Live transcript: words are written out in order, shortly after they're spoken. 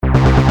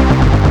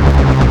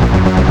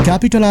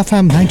Capital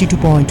FM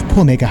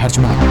 92.4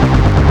 मेगाहर्जमा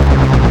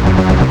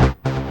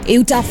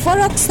एउटा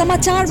फरक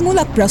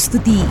समाचारमूलक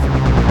प्रस्तुति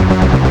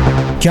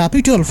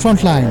capital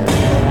frontline.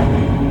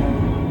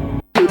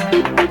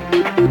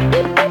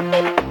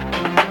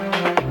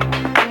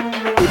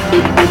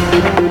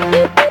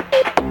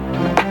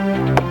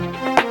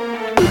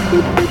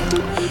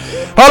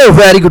 Hello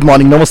very good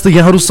morning, नमस्ते।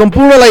 यहाँहरू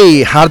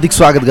सम्पूर्णलाई हार्दिक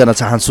स्वागत गर्न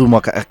चाहन्छु। म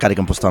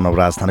कार्यक्रम प्रस्ताव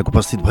नवराज थानेको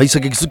उपस्थित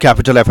भइसकेको छु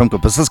क्यापिटल एफएमको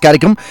विशेष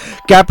कार्यक्रम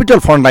क्यापिटल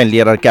फ्रन्टलाइन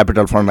लिएर।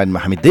 क्यापिटल फ्रन्टलाइनमा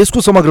हामी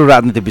देशको समग्र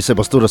राजनीतिक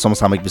विषयवस्तु र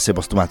समसामयिक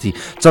विषयवस्तुमाथि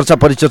चर्चा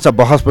परिचर्चा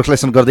बहस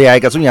विश्लेषण गर्दै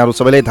आएका छौँ। यहाँहरू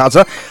सबैलाई थाहा छ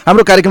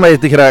हाम्रो कार्यक्रममा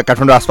यतिखेर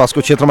काठमाडौँ आसपासको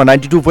क्षेत्रमा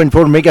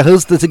 92.4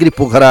 मेगाहर्ज, त्यसैगरी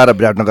पोखरा र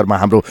विराटनगरमा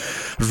हाम्रो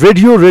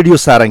रेडियो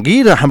सारङ्गी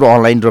र हाम्रो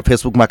अनलाइन र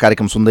फेसबुकमा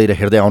कार्यक्रम सुन्दै र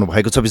हेर्दै आउनु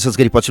भएको छ। विशेष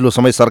गरी पछिल्लो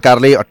समय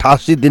सरकारले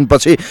 88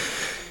 दिनपछि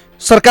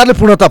सरकारले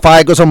पूर्णता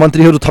पाएको छ,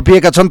 मन्त्रीहरू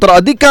थपिएका छन्, तर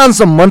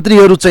अधिकांश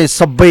मन्त्रीहरू चाहिँ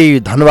सबै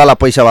धनवाला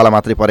पैसावाला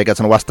मात्रै परेका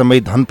छन्। वास्तवमै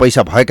धन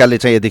पैसा भएकाले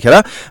चाहिँ यतिखेर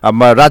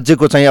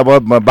राज्यको चाहिँ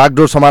अब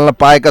बागडोर सम्हाल्न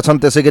पाएका छन्।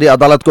 त्यसै गरी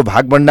अदालतको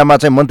भागभण्डामा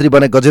चाहिँ मन्त्री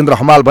बने गजेन्द्र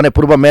हमाल भने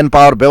पूर्व मेन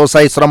पावर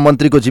व्यवसायी श्रम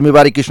मन्त्रीको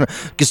जिम्मेवारी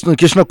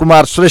कृष्ण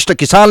कुमार श्रेष्ठ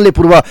किसानले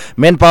पूर्व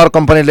मेन पावर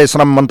कम्पनीले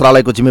श्रम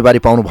मन्त्रालयको जिम्मेवारी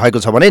पाउनु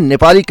भएको छ भने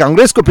नेपाली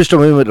काङ्ग्रेसको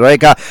पृष्ठभूमि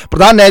रहेका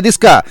प्रधान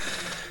न्यायाधीशका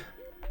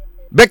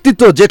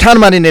व्यक्तित्व जेठान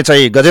मानिने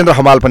चाहिँ गजेन्द्र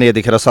हमाल पनि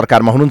यतिखेर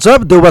सरकारमा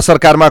हुनुहुन्छ। देउबा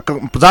सरकारमा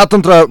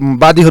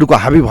प्रजातन्त्रवादीहरूको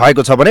हावी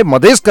भएको छ भने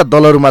मधेसका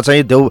दलहरूमा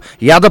चाहिँ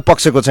यादव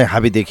पक्षको चाहिँ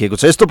हावी देखिएको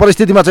छ। यस्तो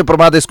परिस्थितिमा चाहिँ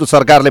प्रदेशको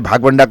सरकारले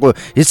भागभण्डाको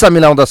हिस्सा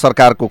मिलाउँदा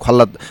सरकारको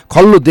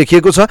खल्लो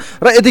देखिएको छ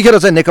र यतिखेर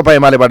चाहिँ नेकपा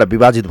एमालेबाट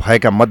विभाजित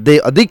भएका मध्ये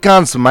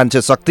अधिकांश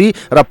मान्छे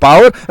शक्ति र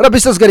पावर र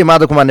विशेष गरी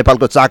माधव कुमार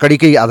नेपालको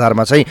चाकडीकै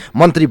आधारमा चाहिँ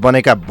मन्त्री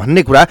बनेका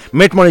भन्ने कुरा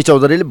मेटमणि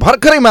चौधरीले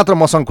भर्खरै मात्र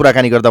मसँग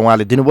कुराकानी गर्दा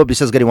उहाँले दिनुभयो।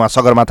 विशेष गरी उहाँ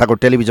सगरमाथाको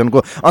टेलिभिजनको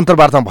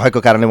अन्तर्वार्तामा भएको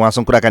कारणले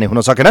उहाँसँग कुराकानी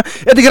हुन सकेन।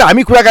 यतिखेर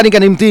हामी कुराकानीका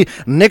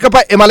निम्ति नेकपा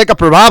एमालेका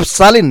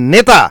प्रभावशाली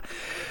नेता,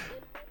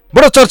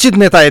 बडो चर्चित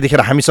नेता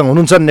यतिखेर हामीसँग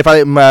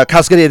हुनुहुन्छ।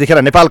 खास गरी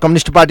यतिखेर नेपाल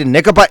कम्युनिस्ट पार्टी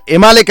नेकपा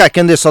एमालेका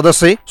केन्द्रीय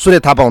सदस्य सूर्य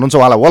थापा हुनुहुन्छ।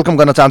 उहाँलाई वेलकम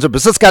गर्न चाहन्छु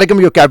विशेष कार्यक्रम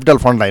यो क्यापिटल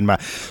फ्रन्टलाइनमा।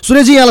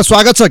 सूर्यजी, यहाँलाई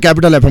स्वागत छ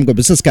क्यापिटल एफएमको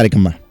विशेष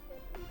कार्यक्रममा।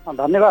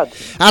 धन्यवाद।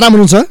 आराम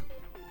हुनुहुन्छ?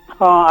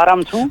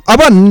 आराम छु। अब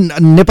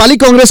नेपाली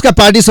कांग्रेसका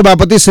पार्टी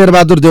सभापति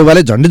शेरबहादुर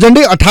देउवाले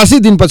झन्डै 88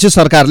 दिनपछि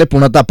सरकारले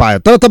पूर्णता पायो,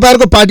 तर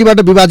तपाईहरुको पार्टीबाट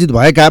विभाजित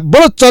भएका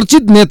बडो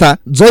चर्चित नेता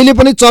जहिले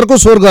पनि चर्को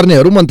स्वर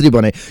गर्नेहरू मन्त्री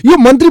बने। यो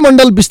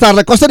मन्त्रीमण्डल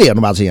विस्तारलाई कसरी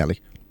हेर्नु भएको छ यहाँले?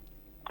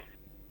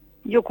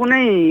 यो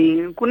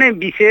कुनै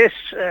विशेष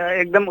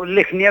एकदम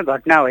उल्लेखनीय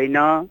घटना होइन।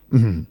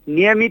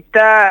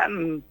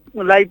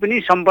 नियमिततालाई पनि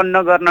सम्पन्न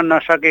गर्न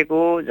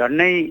नसकेको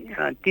झन्डै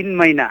 3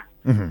 महिना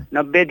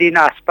 90 दिन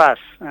आसपास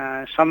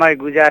समय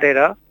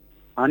गुजारेर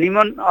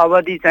हनीमुन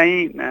अवधि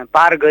चाहिँ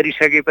पार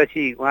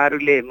गरिसकेपछि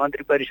उहाँहरूले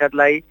मन्त्री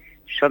परिषदलाई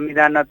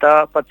संविधानत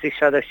 25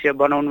 सदस्य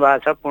बनाउनु भएको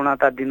छ,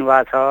 पूर्णता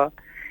दिनुभएको छ।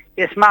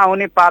 यसमा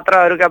आउने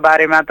पात्रहरूका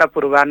बारेमा त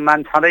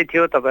पूर्वानुमान छँदै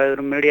थियो।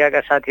 तपाईहरू मिडियाका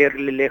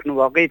साथीहरूले लेख्नु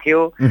भएकै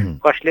थियो।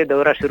 कसले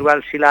दौरा सुरुवाल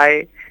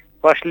सिलाए,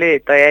 कसले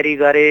तयारी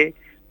गरे,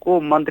 को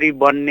मन्त्री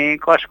बन्ने,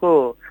 कसको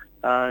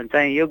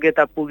चाहिँ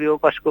योग्यता पुग्यो,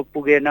 कसको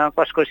पुगेन,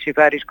 कसको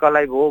सिफारिस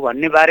कसलाई भयो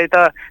भन्ने बारे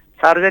त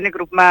सार्वजनिक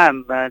रूपमा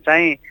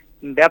चाहिँ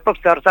व्यापक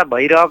चर्चा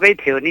भइरहेकै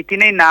थियो नि।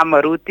 तिनै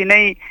नामहरू,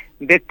 तिनै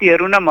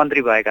व्यक्तिहरू न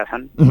मन्त्री भएका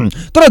छन्।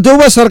 तर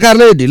देउबा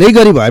सरकारले ढिलै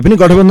गरी भए पनि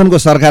गठबन्धनको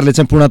सरकारले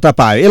चाहिँ पूर्णता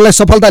पायो। यसलाई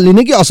सफलता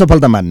लिने कि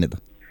असफलता मान्ने त?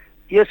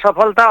 यो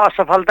सफलता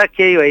असफलता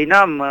केही होइन।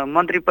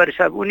 मन्त्री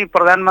परिषद उनी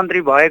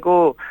प्रधानमन्त्री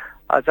भएको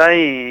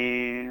चाहिँ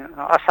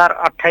असार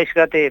 28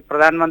 गते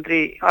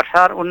प्रधानमन्त्री,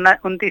 असार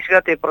 29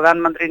 गते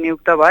प्रधानमन्त्री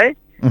नियुक्त भए।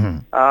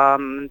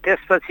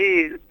 त्यसपछि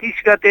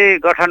 30 गते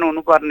गठन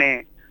हुनुपर्ने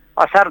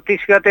असार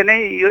 30 गते नै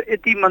यो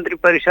यति मन्त्री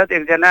परिषद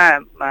एकजना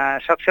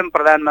सक्षम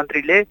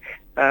प्रधानमन्त्रीले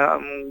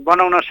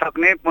बनाउन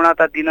सक्ने,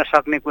 पूर्णता दिन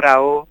सक्ने कुरा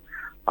हो।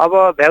 अब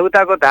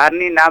भ्याउताको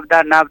धारनी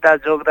नाप्दा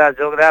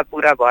जोग्दा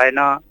पुरा भएन।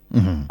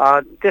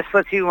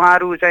 त्यसपछि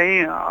उहाँहरू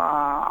चाहिँ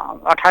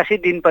 88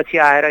 दिनपछि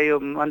आएर यो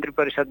मन्त्री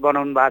परिषद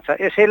बनाउनु भएको छ।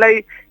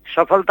 यसैलाई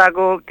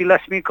सफलताको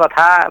तिलस्मी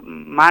कथा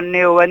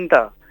मान्ने हो भने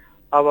त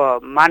अब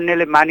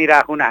मान्नेले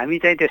मानिराखुन्, हामी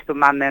चाहिँ त्यस्तो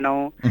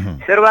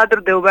मान्दैनौँ। शेरबहादुर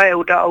देउवा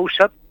एउटा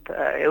औसत,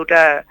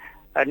 एउटा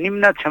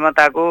निम्न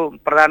क्षमताको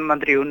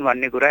प्रधानमन्त्री हुन्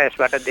भन्ने कुरा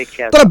यसबाट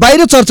देखिया। तर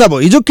बाहिर चर्चा भयो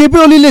हिजो केपी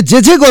ओलीले जे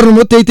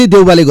गर्नुभयो त्यही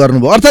देउवाले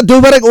गर्नुभयो, अर्थात्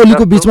देउवा र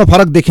ओलीको बीचमा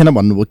फरक देखेन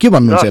भन्नुभयो। के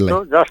भन्नुहुन्छ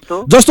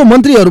यसलाई? जस्तो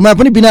मन्त्रीहरूमा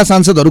पनि बिना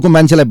सांसदहरूको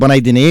मान्छेलाई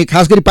बनाइदिने,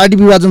 खास गरी पार्टी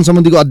विभाजन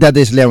सम्बन्धीको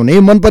अध्यादेश ल्याउने,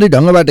 मनपरी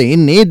ढङ्गबाट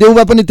हिँड्ने,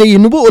 देउवा पनि त्यही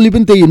हिँड्नुभयो, ओली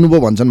पनि त्यही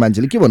हिँड्नुभयो भन्छन्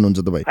मान्छेले। के भन्नुहुन्छ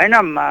तपाईँ? होइन,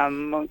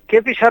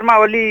 केपी शर्मा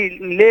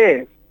ओलीले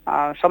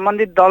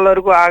सम्बन्धित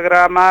दलहरूको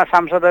आग्रहमा,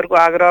 सांसदहरूको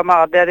आग्रहमा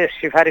अध्यादेश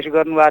सिफारिस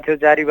गर्नुभएको थियो,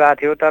 जारी भएको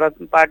थियो। तर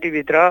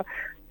पार्टीभित्र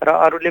र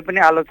अरूले पनि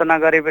आलोचना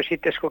गरेपछि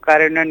त्यसको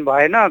कार्यान्वयन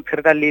भएन,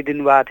 फिर्ता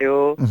लिइदिनु भएको थियो।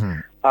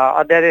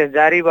 अध्यादेश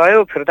जारी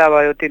भयो, फिर्ता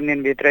भयो 3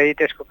 दिनभित्रै,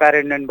 त्यसको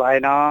कार्यान्वयन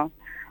भएन।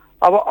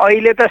 अब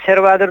अहिले त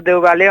शेरबहादुर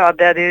देउवाले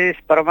अध्यादेश,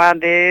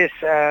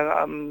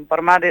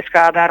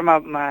 परमादेशका आधारमा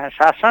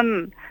शासन,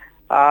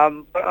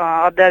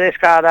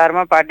 अध्यादेशका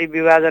आधारमा पार्टी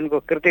विभाजनको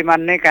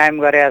कीर्तिमान नै कायम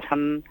गरेका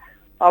छन्।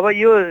 अब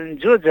यो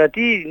जो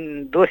जति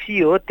दोषी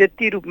हो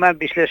त्यति रूपमा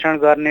विश्लेषण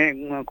गर्ने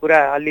कुरा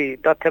अलि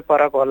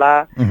तथ्यपरक होला।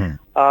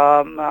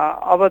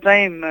 अब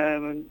चाहिँ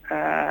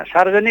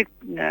सार्वजनिक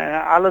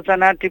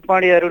आलोचना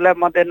टिप्पणीहरूलाई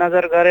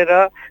मध्यनजर गरेर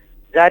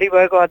जारी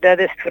भएको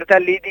अध्यादेश फिर्ता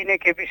लिइदिने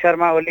केपी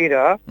शर्मा ओली र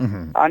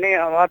अनि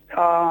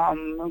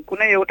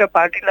कुनै एउटा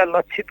पार्टीलाई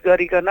लक्षित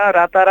गरिकन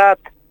रातारात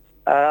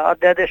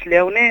अध्यादेश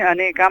ल्याउने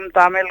अनि काम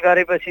तामेल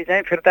गरेपछि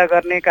चाहिँ फिर्ता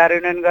गर्ने,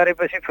 कार्यान्वयन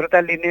गरेपछि फिर्ता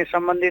लिने,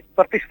 सम्बन्धित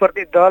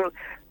प्रतिस्पर्धी दल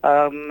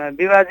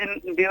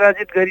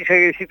विभाजित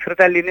गरिसकेपछि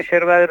फिर्ता लिने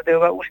शेरबहादुर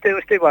देउवा उस्तै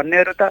उस्तै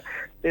भन्नेहरू त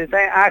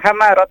चाहिँ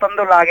आँखामा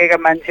रतन्दो लागेका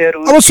मान्छेहरू।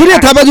 अब सूर्य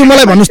थापाजी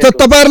मलाई भन्नुहोस् त,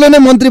 तपाईँहरूले नै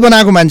मन्त्री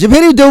बनाएको मान्छे,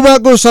 फेरि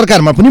देउवाको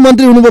सरकारमा पनि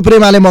मन्त्री हुनुभयो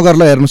प्रेमाले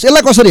मगरलाई, हेर्नुहोस्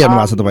यसलाई कसरी हेर्नु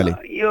भएको छ तपाईँले?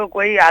 यो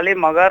कोही आले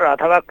मगर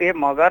अथवा के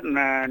मगर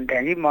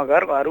ढ्याङ्गी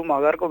मगर अरू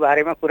मगरको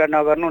बारेमा कुरा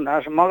नगर्नु न।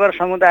 मगर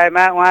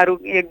समुदायमा उहाँहरू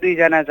एक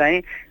दुईजना चाहिँ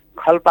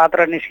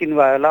खलपात्र निस्किनु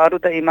भयो होला, अरू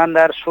त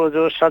इमान्दार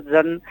सोझो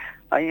सज्जन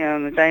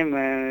चाहिँ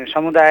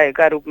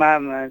समुदायका रूपमा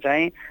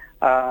चाहिँ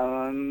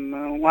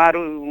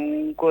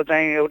उहाँहरूको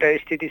चाहिँ एउटा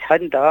स्थिति छ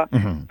नि त।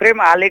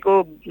 प्रेम आलेको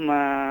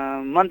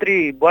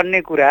मन्त्री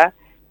बन्ने कुरा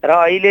र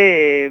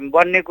अहिले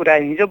बन्ने कुरा,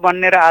 हिजो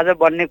बन्ने र आज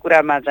बन्ने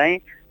कुरामा चाहिँ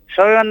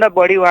सबैभन्दा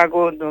बढी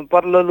उहाँको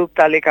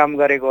परलोलुप्ताले काम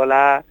गरेको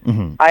होला,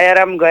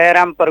 आयाराम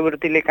गयाराम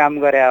प्रवृत्तिले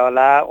काम गरे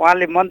होला,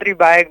 उहाँले मन्त्री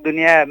बाहेक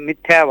दुनियाँ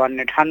मिथ्या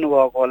भन्ने ठान्नु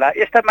भएको होला।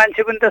 यस्ता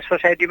मान्छे पनि त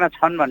सोसाइटीमा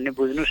छन् भन्ने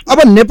बुझ्नुहोस्। अब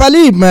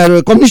नेपाली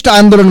कम्युनिस्ट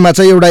आन्दोलनमा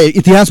चाहिँ एउटा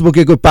इतिहास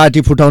बोकेको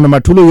पार्टी फुटाउनमा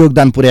ठुलो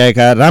योगदान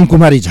पुर्याएका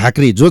रामकुमारी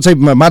झाँक्री, जो चाहिँ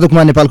माधव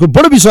कुमार नेपालको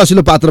बडो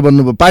विश्वासिलो पात्र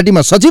बन्नुभयो,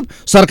 पार्टीमा सचिव,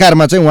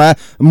 सरकारमा चाहिँ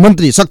उहाँ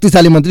मन्त्री,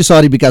 शक्तिशाली मन्त्री,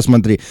 शहरी विकास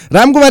मन्त्री।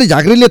 रामकुमारी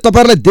झाँक्रीले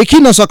तपाईँहरूलाई देखि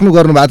नसक्नु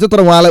गर्नुभएको थियो,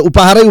 तर उहाँलाई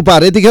उपहारै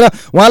उपहार, यतिखेर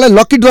उहाँलाई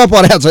लक्की ड्र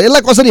परेको छ।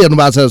 यसलाई कसरी हेर्नु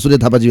भएको छ सूर्य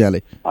थापाजी यहाँले?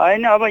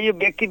 होइन, अब यो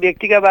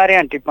व्यक्तिका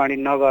बारेमा टिप्पणी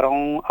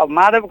नगरौँ। अब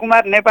माधव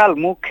कुमार नेपाल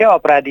मुख्य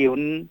अपराधी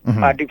हुन्,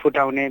 पार्टी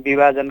फुटाउने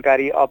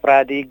विभाजनकारी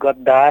अपराधी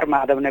गद्दार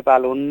माधव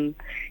नेपाल हुन्।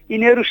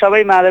 यिनीहरू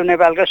सबै माधव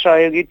नेपालका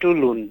सहयोगी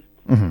टुल हुन्।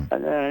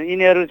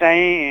 यिनीहरू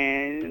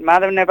चाहिँ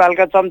माधव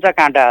नेपालका चम्चा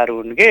काँटाहरू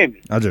हुन् के।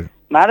 हजुर,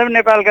 माधव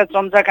नेपालका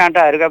चम्चा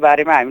काँटाहरूका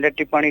बारेमा हामीलाई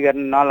टिप्पणी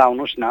गर्न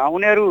नलाउनुहोस् न।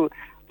 उनीहरू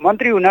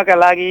मन्त्री हुनका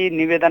लागि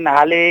निवेदन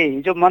हाले,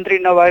 हिजो मन्त्री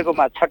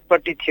नभएकोमा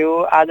छटपट्टि थियो,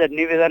 आज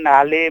निवेदन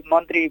हाले,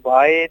 मन्त्री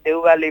भए,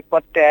 देउवाले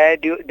पत्याए,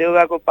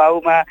 देउवाको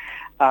पाउमा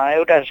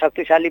एउटा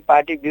शक्तिशाली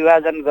पार्टी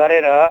विभाजन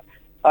गरेर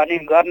अनि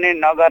गर्ने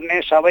नगर्ने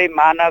सबै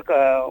मानक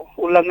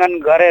उल्लङ्घन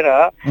गरेर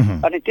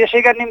अनि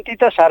त्यसैका निम्ति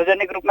त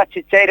सार्वजनिक रूपमा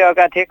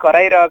चिच्चाइरहेका थिए,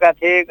 कराइरहेका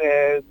थिए,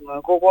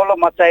 कोकोलो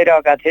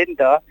मचाइरहेका थिए नि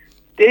त।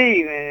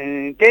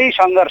 त्यही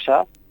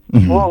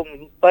सङ्घर्षको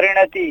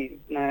परिणति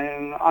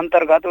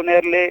अन्तर्गत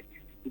उनीहरूले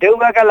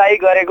देउवाका लागि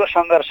गरेको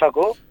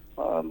सङ्घर्षको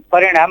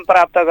परिणाम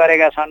प्राप्त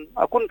गरेका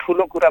छन्। कुन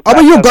ठुलो कुरा। अब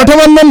यो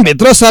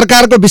गठबन्धनभित्र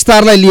सरकारको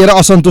विस्तारलाई लिएर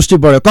असन्तुष्टि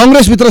बढ्यो,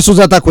 कङ्ग्रेसभित्र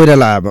सुजाता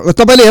कोइराला। अब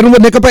तपाईँले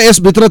हेर्नुभयो नेकपा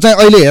यसभित्र चाहिँ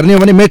अहिले हेर्ने हो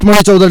भने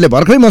मेटमणि चौधरीले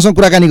भर्खरै मसँग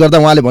कुराकानी गर्दा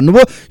उहाँले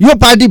भन्नुभयो यो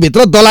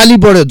पार्टीभित्र दलाली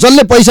बढ्यो,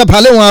 जसले पैसा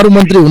फाले उहाँहरू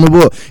मन्त्री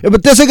हुनुभयो। अब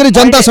त्यसै गरी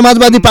जनता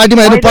समाजवादी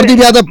पार्टीमा हेर्नु प्रदीप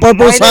यादव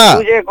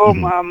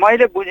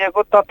मैले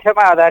बुझेको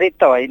तथ्यमा आधारित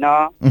त होइन।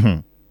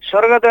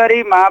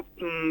 स्वर्गद्वारी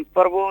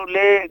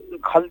महाप्रभुले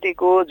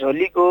खल्तीको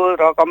झोलीको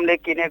रकमले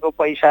किनेको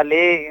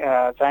पैसाले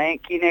चाहिँ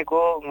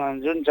किनेको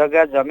जुन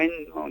जग्गा जमिन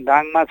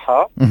दाङमा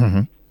छ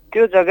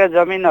त्यो जग्गा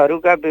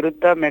जमिनहरूका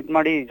विरुद्ध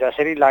मेटमणि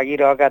जसरी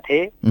लागिरहेका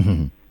थिए,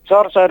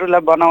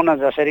 चर्चहरूलाई बनाउन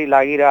जसरी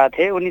लागिरहेका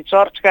थिए, उनी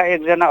चर्चका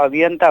एकजना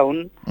अभियन्ता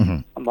हुन्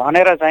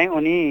भनेर चाहिँ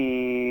उनी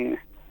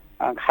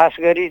खास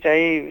गरी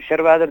चाहिँ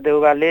शेरबहादुर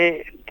देउवाले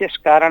त्यस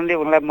कारणले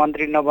उनलाई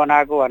मन्त्री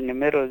नबनाएको भन्ने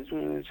मेरो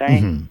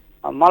चाहिँ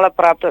मलाई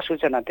प्राप्त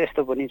सूचना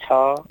त्यस्तो पनि छ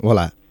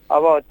होला।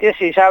 अब त्यस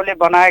हिसाबले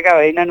बनाएका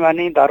होइनन्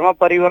भने धर्म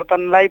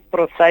परिवर्तनलाई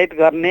प्रोत्साहित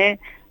गर्ने,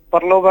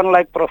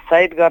 प्रलोभनलाई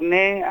प्रोत्साहित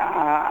गर्ने,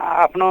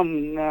 आफ्नो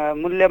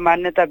मूल्य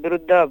मान्यता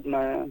विरुद्ध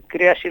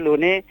क्रियाशील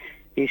हुने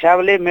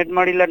हिसाबले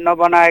मेटमणिलाई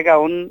नबनाएका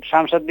हुन्।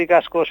 सांसद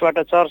विकास कोषबाट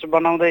चर्च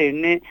बनाउँदै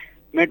हिँड्ने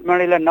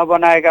मेटमणिलाई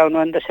नबनाएका हुनु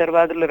भने त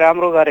शेरबहादुरले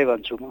राम्रो गरे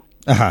भन्छु म।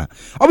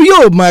 अब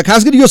यो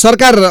खास गरी यो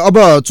सरकार अब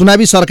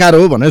चुनावी सरकार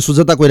हो भनेर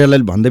सुजाता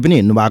कोइरालाले भन्दै पनि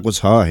हिँड्नु भएको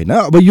छ होइन।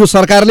 अब यो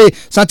सरकारले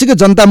साँच्चीकै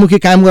जनतामुखी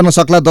काम गर्न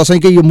सक्ला,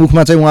 दशैंकै यो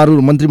मुखमा चाहिँ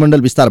उहाँहरू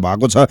मन्त्रीमण्डल विस्तार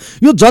भएको छ,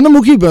 यो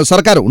जनमुखी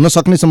सरकार हुन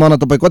सक्ने सम्भावना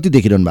तपाईँ कति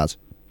देखिरहनु भएको छ?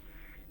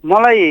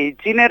 मलाई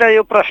चिनेर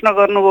यो प्रश्न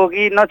गर्नुभयो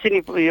कि नचिनी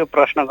यो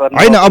प्रश्न गर्नु?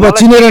 होइन, अब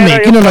चिनेर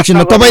नै किन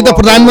नचिन्नु? तपाईँ त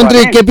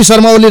प्रधानमन्त्री केपी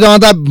शर्मा ओली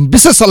रहँदा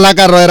विशेष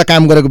सल्लाहकार रहेर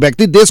काम गरेको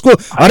व्यक्ति, देशको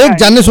हरेक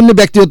जान्ने सुन्ने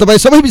व्यक्ति हो,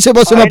 तपाईँ सबै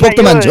विषयवस्तुमा पोख्त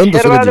मान्छे हो नि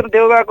त। शेरबहादुर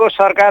देउवाको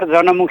सरकार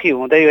जनमुखी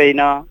हुँदै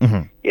होइन,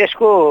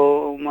 यसको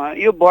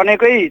यो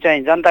बनेकै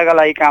चाहिँ जनताका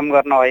लागि काम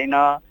गर्न होइन,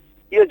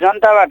 यो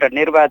जनताबाट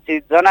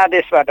निर्वाचित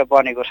जनादेशबाट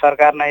बनेको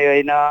सरकार नै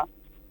होइन,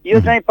 यो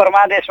चाहिँ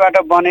परमादेशबाट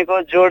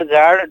बनेको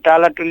जोडजाड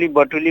टालाटुली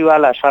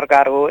बटुलीवाला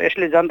सरकार हो।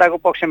 यसले जनताको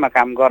पक्षमा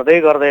काम गर्दै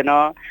गर्दैन।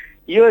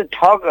 यो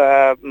ठग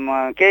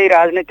केही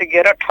राजनीतिज्ञ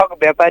र ठग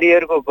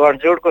व्यापारीहरूको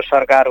गठजोडको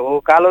सरकार हो।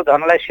 कालो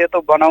धनलाई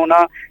सेतो बनाउन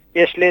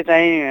यसले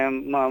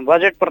चाहिँ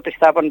बजेट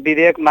प्रतिस्थापन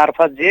विधेयक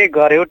मार्फत जे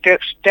गर्यो,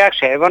 ट्याक्स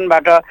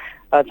हेभनबाट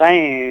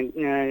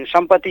चाहिँ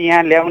सम्पत्ति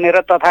यहाँ ल्याउने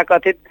र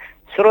तथाकथित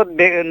स्रोत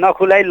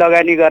नखुलाई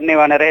लगानी गर्ने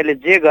भनेर यसले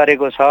जे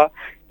गरेको छ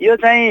यो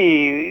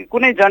चाहिँ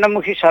कुनै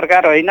जनमुखी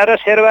सरकार होइन र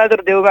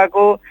शेरबहादुर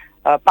देउवाको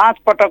 5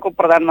 पटकको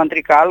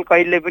प्रधानमन्त्री काल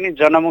कहिले पनि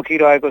जनमुखी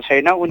रहेको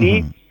छैन। उनी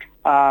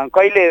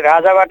कहिले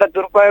राजाबाट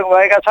दुरुपयोग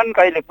भएका छन्,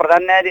 कहिले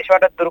प्रधान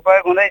न्यायाधीशबाट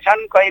दुरुपयोग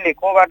हुँदैछन्, कहिले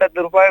कोबाट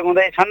दुरुपयोग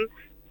हुँदैछन्।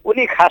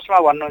 उनी खासमा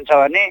भन्नुहुन्छ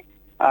भने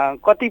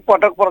कति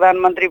पटक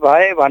प्रधानमन्त्री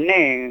भए भन्ने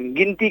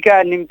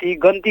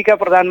गन्तीका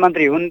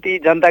प्रधानमन्त्री हुन्, ती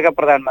जनताका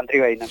प्रधानमन्त्री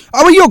होइन।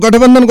 अब यो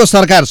गठबन्धनको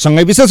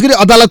सरकारसँगै विशेष गरी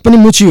अदालत पनि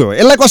मुछियो,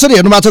 यसलाई कसरी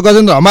हेर्नु भएको छ?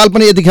 गजेन्द्र हमाल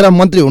पनि यतिखेर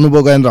मन्त्री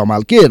हुनुभयो। गजेन्द्र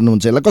हमाल के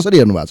हेर्नुहुन्छ, यसलाई कसरी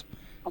हेर्नु भएको छ?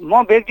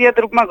 म व्यक्तिगत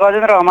रूपमा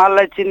गजेन्द्र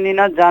हमाललाई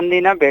चिन्दिनँ,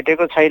 जान्दिनँ,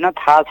 भेटेको छैन,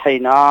 थाहा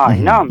छैन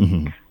होइन।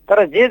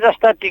 तर जे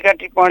जस्ता टीका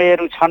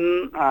टिप्पणीहरू छन्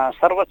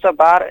सर्वोच्च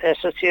बार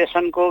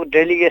एसोसिएसनको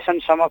डेलिगेसन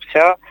समक्ष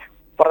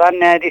प्रधान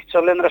न्यायाधीश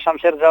चोलेन्द्र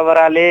शमशेर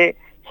जबराले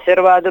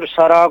शेरबहादुर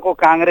सरहको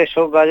काङ्ग्रेस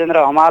हो गजेन्द्र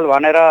हमाल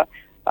भनेर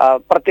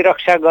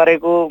प्रतिरक्षा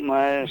गरेको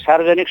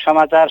सार्वजनिक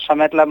समाचार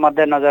समेतलाई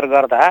मध्यनजर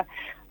गर्दा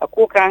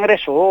को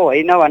काङ्ग्रेस हो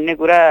होइन भन्ने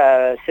कुरा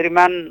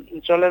श्रीमान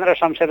चोलेन्द्र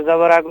शमशेर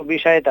जबराको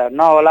विषय त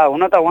नहोला।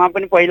 हुन त उहाँ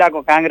पनि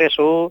पहिलाको काङ्ग्रेस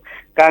हो,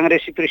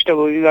 काङ्ग्रेसी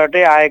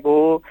पृष्ठभूमिबाटै आएको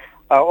हो।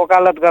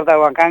 वकालत गर्दा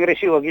उहाँ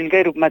काङ्ग्रेसी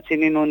वकिलकै रूपमा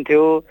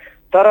चिनिनुहुन्थ्यो।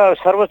 तर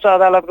सर्वोच्च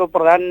अदालतको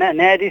प्रधान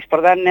न्यायाधीश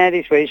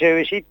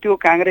भइसकेपछि त्यो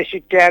काङ्ग्रेसी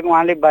ट्याग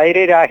उहाँले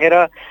बाहिरै राखेर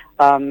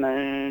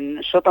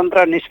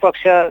स्वतन्त्र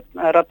निष्पक्ष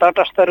र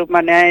तटस्थ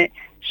रूपमा न्याय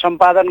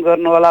सम्पादन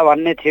गर्नु होला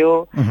भन्ने थियो।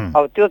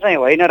 अब त्यो चाहिँ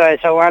होइन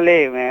रहेछ। उहाँले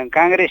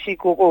काङ्ग्रेसी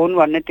को हुन्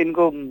भन्ने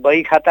तिनको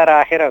बही खाता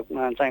राखेर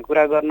चाहिँ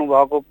कुरा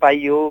गर्नुभएको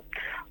पाइयो।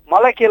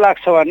 मलाई के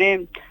लाग्छ भने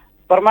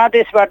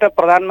परमादेशबाट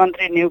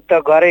प्रधानमन्त्री नियुक्त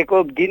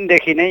गरेको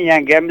दिनदेखि नै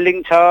यहाँ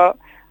ग्याम्बलिङ छ,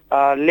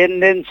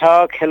 लेनदेन छ,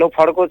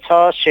 खेलोफड्को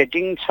छ,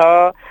 सेटिङ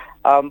छ।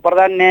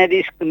 प्रधान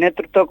न्यायाधीश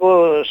नेतृत्वको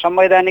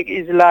संवैधानिक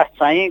इजलास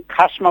चाहिँ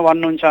खासमा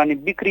भन्नुहुन्छ भने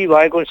बिक्री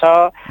भएको छ।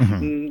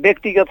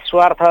 व्यक्तिगत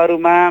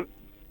स्वार्थहरूमा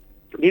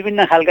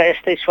विभिन्न खालका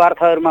यस्तै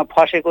स्वार्थहरूमा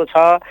फसेको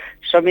छ।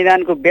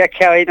 संविधानको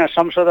व्याख्या होइन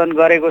संशोधन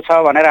गरेको छ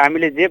भनेर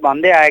हामीले जे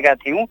भन्दै आएका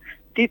थियौँ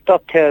ती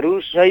तथ्यहरू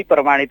सही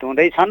प्रमाणित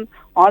हुँदैछन्,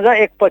 अझ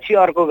एकपछि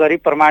अर्को गरी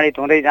प्रमाणित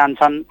हुँदै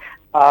जान्छन्।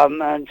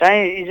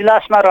 चाहिँ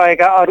इजलासमा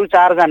रहेका अरू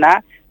 4 जना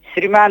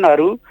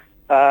श्रीमानहरू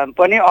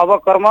पनि अब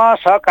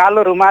क्रमशः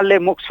कालो रुमालले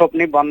मुख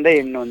छोप्ने भन्दै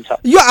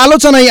हिँड्नुहुन्छ। यो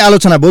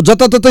आलोचना भयो,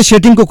 जताततै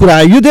सेटिङको कुरा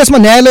आयो। यो देशमा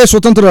न्यायालय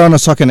स्वतन्त्र रहन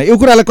सकेन, यो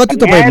कुरालाई कति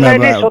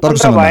तपाईँ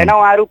स्वतन्त्र भएन?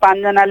 उहाँहरू 5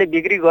 जनाले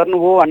बिक्री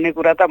गर्नुभयो भन्ने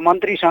कुरा त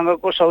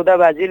मन्त्रीसँगको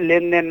सौदाबाजी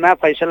लेनदेनमा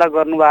फैसला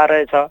गर्नुभएको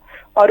रहेछ।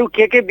 अरू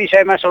के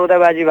विषयमा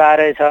सौदाबाजी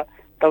भएको रहेछ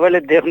तपाईँले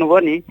देख्नुभयो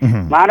नि।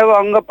 मानव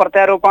अङ्ग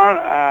प्रत्यारोपण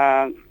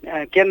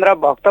केन्द्र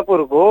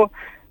भक्तपुरको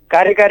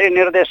कार्यकारी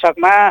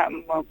निर्देशकमा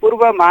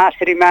पूर्व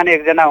महाश्रीमान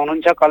एकजना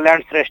हुनुहुन्छ कल्याण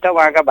श्रेष्ठ।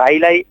 उहाँका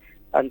भाइलाई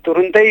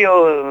तुरुन्तै यो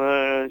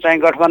चाहिँ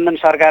गठबन्धन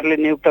सरकारले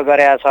नियुक्त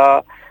गरेका छ।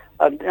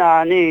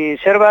 अनि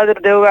शेरबहादुर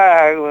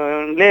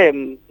देउवाले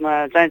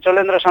चाहिँ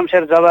चोलेन्द्र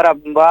शमशेर जबरा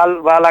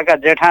बालाका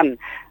जेठान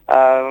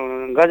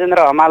गजेन्द्र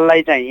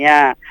हमाललाई चाहिँ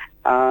यहाँ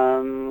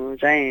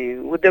चाहिँ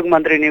उद्योग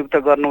मन्त्री नियुक्त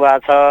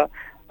गर्नुभएको छ।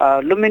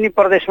 लुम्बिनी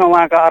प्रदेशमा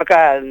उहाँका अर्का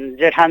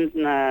जेठान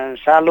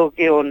सालो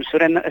के हुन्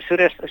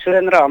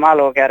सुरेन्द्र हमाल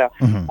हो क्यार,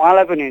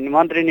 उहाँलाई पनि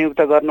मन्त्री नियुक्त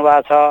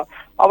गर्नुभएको छ।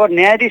 अब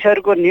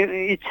न्यायाधीशहरूको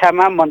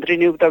इच्छामा मन्त्री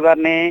नियुक्त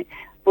गर्ने,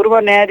 पूर्व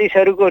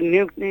न्यायाधीशहरूको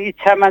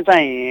इच्छामा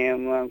चाहिँ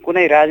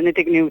कुनै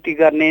राजनीतिक नियुक्ति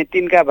गर्ने,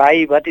 तिनका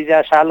भाइ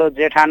भतिजा सालो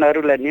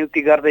जेठानहरूलाई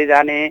नियुक्ति गर्दै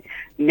जाने,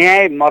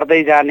 न्याय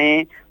मर्दै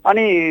जाने।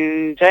 अनि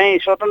चाहिँ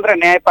स्वतन्त्र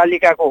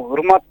न्यायपालिकाको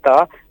हुर्मत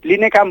त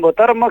लिने काम भयो।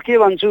 तर म के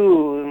भन्छु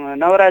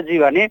नवराजी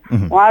भने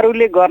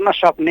उहाँहरूले गर्न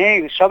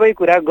सक्ने सबै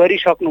कुरा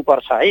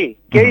गरिसक्नुपर्छ है,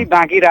 केही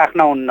बाँकी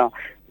राख्न हुन्न।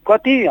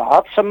 कति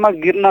हदसम्म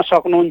गिर्न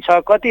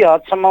सक्नुहुन्छ, कति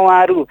हदसम्म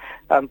उहाँहरू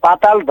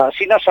पाताल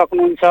धसिन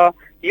सक्नुहुन्छ,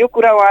 यो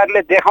कुरा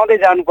उहाँहरूले देखाउँदै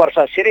जानुपर्छ।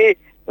 श्री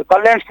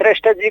कल्याण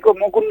श्रेष्ठजीको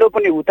मुकुण्डो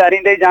पनि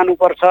उतारिँदै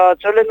जानुपर्छ।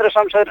 चोलेन्द्र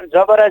शमशेर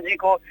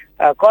जबराजीको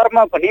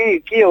कर्म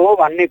पनि के हो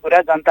भन्ने कुरा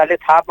जनताले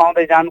थाहा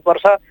पाउँदै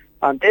जानुपर्छ।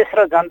 देश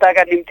र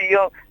जनताका निम्ति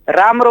यो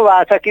राम्रो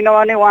भएको छ,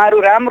 किनभने उहाँहरू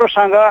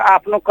राम्रोसँग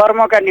आफ्नो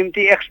कर्मका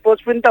निम्ति एक्सपोज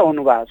पनि त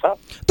हुनुभएको छ।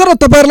 तर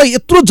तपाईँहरूलाई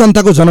यत्रो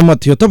जनताको जनमत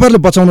थियो,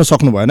 तपाईँहरूले बचाउन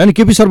सक्नु भएन नि।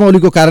 केपी शर्मा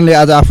ओलीको कारणले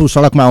आज आफू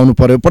सडकमा आउनु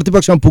पर्यो,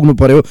 प्रतिपक्षमा पुग्नु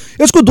पर्यो।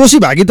 यसको दोषी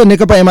भागी त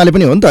नेकपा एमाले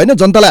पनि हो नि त होइन?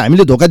 जनतालाई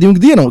हामीले धोका दिउँ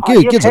कि दिएनौँ?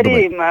 के छ?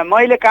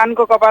 मैले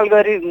कानको कपाल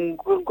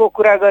को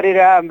कुरा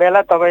गरिरह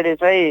बेला तपाईँले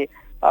चाहिँ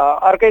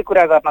अर्कै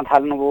कुरा गर्न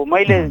थाल्नुभयो।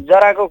 मैले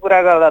जराको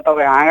कुरा गर्दा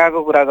तपाईँ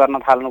हाँगाको कुरा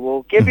गर्न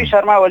थाल्नुभयो। केपी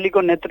शर्मा ओलीको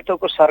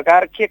नेतृत्वको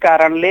सरकार के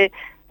कारणले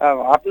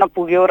हट्न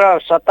पुग्यो र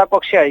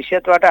सत्तापक्ष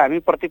हैसियतबाट हामी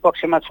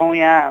प्रतिपक्षमा छौँ,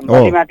 यहाँ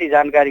बढीमाथि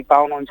जानकारी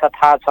पाउनुहुन्छ,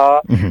 थाहा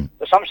छ।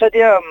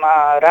 संसदीय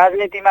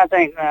राजनीतिमा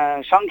चाहिँ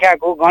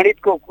सङ्ख्याको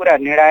गणितको कुरा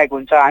निर्णायक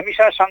हुन्छ।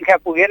 हामीसँग सङ्ख्या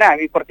पुगेन,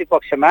 हामी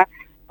प्रतिपक्षमा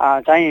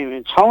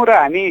चाहिँ छौँ र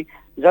हामी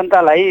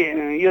जनतालाई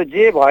यो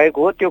जे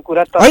भएको हो त्यो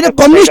कुरा त होइन।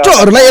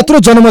 कम्युनिस्टहरूलाई यत्रो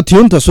जनमत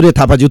थियो नि त सूर्य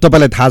थापाज्यू,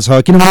 तपाईँलाई थाहा छ,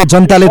 किनभने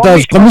जनताले त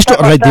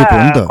कम्युनिस्टहरूलाई दिएको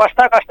हो नि त।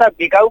 कस्ता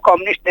बिकाउ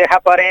कम्युनिस्ट देखा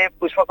परे,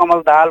 पुष्पकमल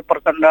दाहाल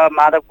प्रचण्ड,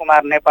 माधव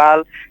कुमार नेपाल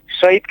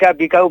सहितका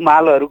बिकाउ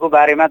मालहरूको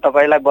बारेमा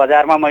तपाईँलाई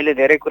बजारमा मैले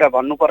धेरै कुरा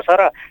भन्नुपर्छ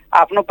र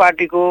आफ्नो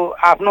पार्टीको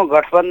आफ्नो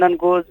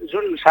गठबन्धनको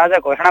जुन साझा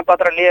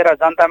घोषणापत्र लिएर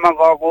जनतामा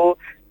गएको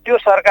त्यो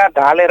सरकार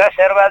ढालेर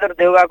शेरबहादुर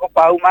देउवाको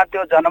पाउमा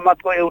त्यो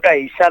जनमतको एउटा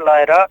हिस्सा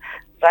लगेर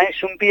चाहिँ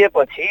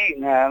सुम्पिएपछि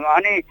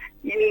अनि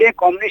यिनले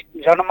कम्युनिस्ट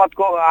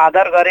जनमतको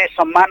आदर गरे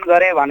सम्मान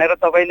गरे भनेर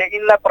तपाईँले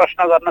यिनलाई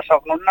प्रश्न गर्न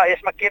सक्नुहुन्न।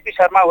 यसमा केपी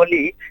शर्मा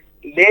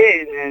ओलीले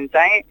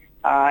चाहिँ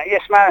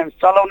यसमा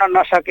चलाउन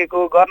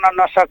नसकेको गर्न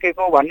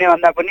नसकेको भन्ने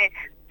भन्दा पनि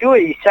त्यो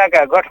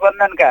हिस्साका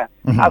गठबन्धनका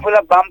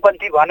आफूलाई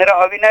वामपन्थी भनेर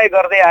अभिनय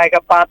गर्दै आएका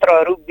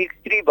पात्रहरू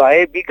बिक्री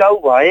भए बिकाउ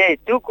भए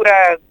त्यो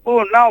कुराको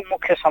न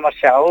मुख्य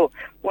समस्या हो।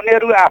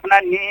 उनीहरू आफ्ना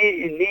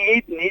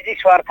निहित निजी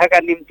स्वार्थका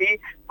निम्ति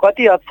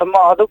कति हदसम्म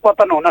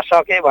अधोपतन हुन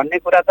सके भन्ने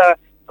कुरा त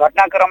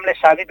घटनाक्रमले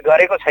साबित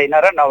गरेको छैन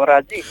र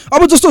नवराजी।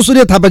 अब जस्तो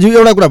सूर्य थापाजी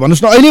एउटा कुरा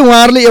भन्नुहोस् न, अहिले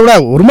उहाँहरूले एउटा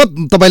हुर्मत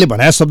तपाईँले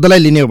भने शब्दलाई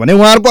लिने हो भने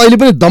उहाँहरूको अहिले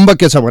पनि दम्ब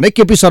के छ भने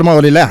केपी शर्मा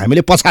ओलीलाई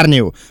हामीले पछार्ने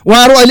हो।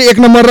 उहाँहरू अहिले 1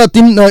 नम्बर र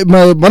 3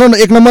 भनौँ न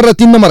 1 नम्बर र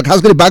 3 नम्बर खास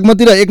गरी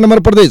बागमती र 1 नम्बर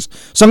प्रदेश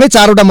सँगै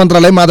 4वटा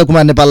मन्त्रालय माधव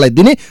कुमार नेपाललाई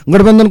दिने,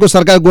 गठबन्धनको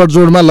सरकार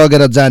गोडजोडमा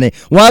लगेर जाने,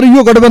 उहाँहरू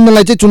यो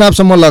गठबन्धनलाई चाहिँ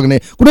चुनावसम्म लग्ने,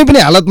 कुनै पनि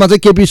हालतमा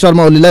चाहिँ केपी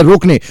शर्मा ओलीलाई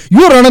रोक्ने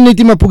यो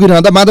रणनीतिमा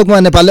पुगिरहँदा माधव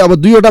कुमार नेपालले अब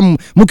 2वटा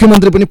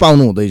मुख्यमन्त्री पनि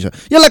पाउनु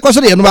हुँदैछ। यसलाई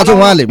कसरी हेर्नु भएको छ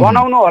उहाँले?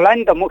 बनाउनु होला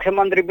नि त,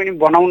 मुख्यमन्त्री पनि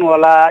बनाउनु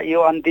होला। यो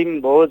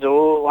अन्तिम भोज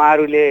हो,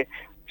 उहाँहरूले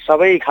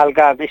सबै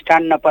खालका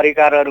मिष्टान्न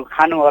परिकारहरू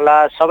खानु होला,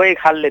 सबै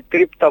खालले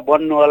तृप्त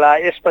बन्नु होला।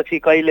 यसपछि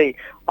कहिल्यै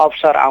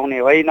अवसर आउने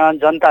होइन,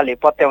 जनताले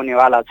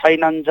पत्याउनेवाला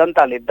छैनन्,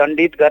 जनताले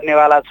दण्डित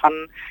गर्नेवाला छन्।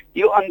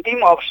 यो अन्तिम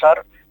अवसर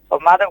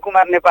माधव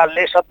कुमार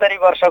नेपालले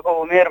 70 वर्षको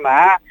उमेरमा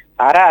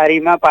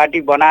हाराहारीमा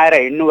पार्टी बनाएर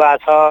हिँड्नु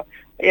भएको छ।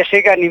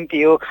 यसैका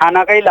निम्ति हो,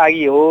 खानकै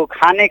लागि हो,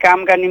 खाने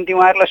कामका निम्ति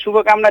उहाँहरूलाई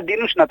शुभकामना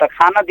दिनुहोस् न त,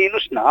 खान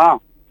दिनुहोस् न।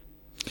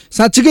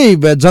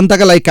 साँच्चीकै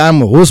जनताका लागि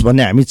काम होस्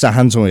भन्ने हामी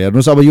चाहन्छौँ।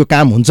 हेर्नुहोस् अब यो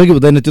काम हुन्छ कि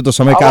हुँदैन त्यो त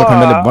समय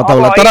कालखण्डले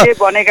बताउला। तर अहिले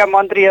बनेका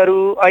मन्त्रीहरू,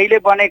 अहिले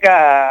बनेका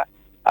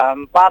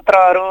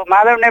पात्रहरू,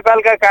 माधव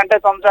नेपालका काँटा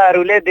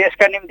चम्चाहरूले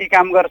देशका निम्ति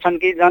काम गर्छन्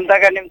कि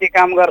जनताका निम्ति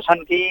काम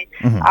गर्छन् कि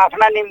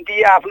आफ्ना निम्ति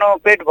आफ्नो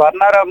पेट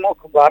भर्न र मुख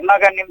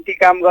भर्नका निम्ति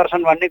काम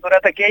गर्छन् भन्ने कुरा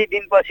त केही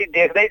दिनपछि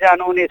देख्दै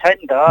जानुहुने छ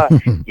नि त।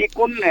 यी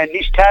कुन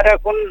निष्ठा र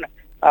कुन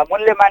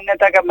मूल्य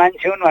मान्यताका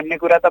मान्छे हुन् भन्ने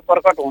कुरा त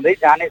प्रकट हुँदै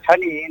जानेछ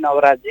नि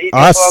नवराजजी।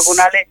 त्यसको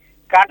हुनाले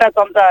काँटा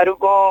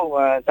चम्चाहरूको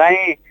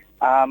चाहिँ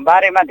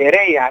बारेमा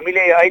धेरै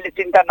हामीले अहिले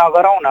चिन्ता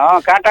नगरौँ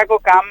न। काँटाको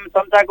काम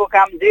चम्चाको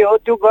काम जे हो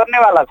त्यो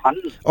गर्नेवाला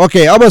छन्।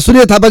 ओके, अब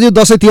सूर्य थापाजी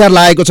दसैँ तिहार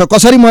लागेको छ,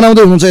 कसरी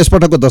मनाउँदै हुनुहुन्छ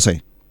यसपटकको दसैँ?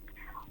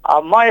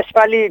 म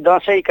यसपालि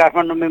दसैँ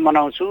काठमाडौँमै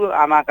मनाउँछु,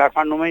 आमा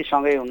काठमाडौँमै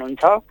सँगै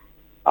हुनुहुन्छ।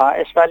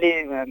 यसपालि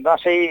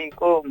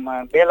दसैँको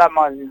बेला म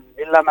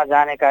जिल्लामा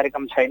जाने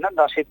कार्यक्रम छैन।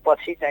 दसैँ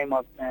पछि चाहिँ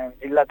म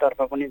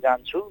जिल्लातर्फ पनि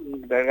जान्छु,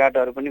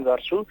 भेटघाटहरू पनि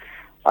गर्छु।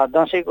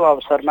 दसैँको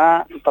अवसरमा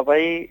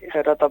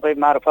तपाईँ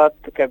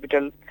मार्फत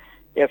क्यापिटल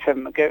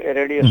एफएम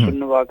रेडियो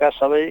सुन्नुभएका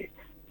सबै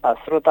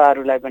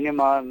श्रोताहरूलाई पनि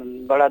म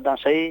बडा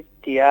दसैँ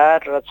तिहार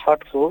र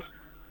छठको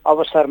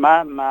अवसरमा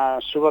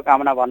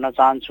शुभकामना भन्न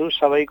चाहन्छु।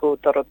 सबैको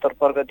उत्तरोत्तर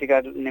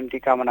प्रगतिका निम्ति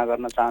कामना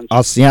गर्न चाहन्छु।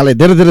 हस्, यहाँलाई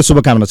धेरै धेरै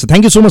शुभकामना छ।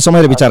 थ्याङ्क यू सो मच समय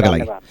र विचारका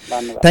लागि।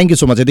 Thank you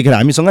so much. यतिखेर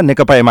हामीसँग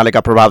नेकपा एमालेका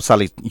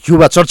प्रभावशाली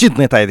युवा चर्चित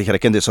नेता यतिखेर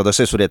केन्द्रीय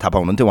सदस्य सूर्य थापा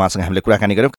हुनुहुन्थ्यो, उहाँसँग हामीले कुराकानी गऱ्यौँ।